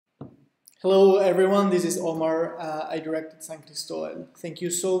Hello everyone, this is Omar. I directed SAN CRISTÓBAL. Thank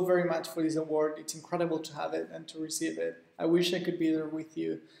you so very much for this award. It's incredible to have it and to receive it. I wish I could be there with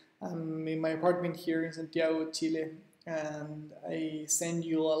you. I'm in my apartment here in Santiago, Chile, and I send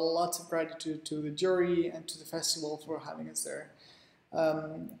you lots of gratitude to the jury and to the festival for having us there.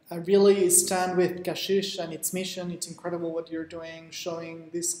 I really stand with Kashish and its mission. It's incredible what you're doing,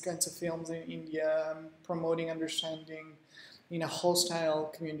 showing these kinds of films in India, promoting understanding in a hostile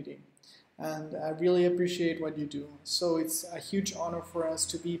community. And I really appreciate what you do. So it's a huge honor for us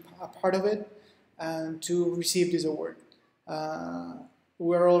to be a part of it and to receive this award.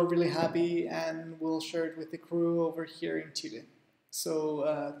 We're all really happy and we'll share it with the crew over here in Chile.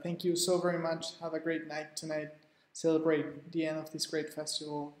 So thank you so very much. Have a great night tonight. Celebrate the end of this great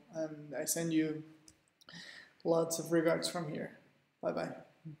festival. And I send you lots of regards from here. Bye-bye.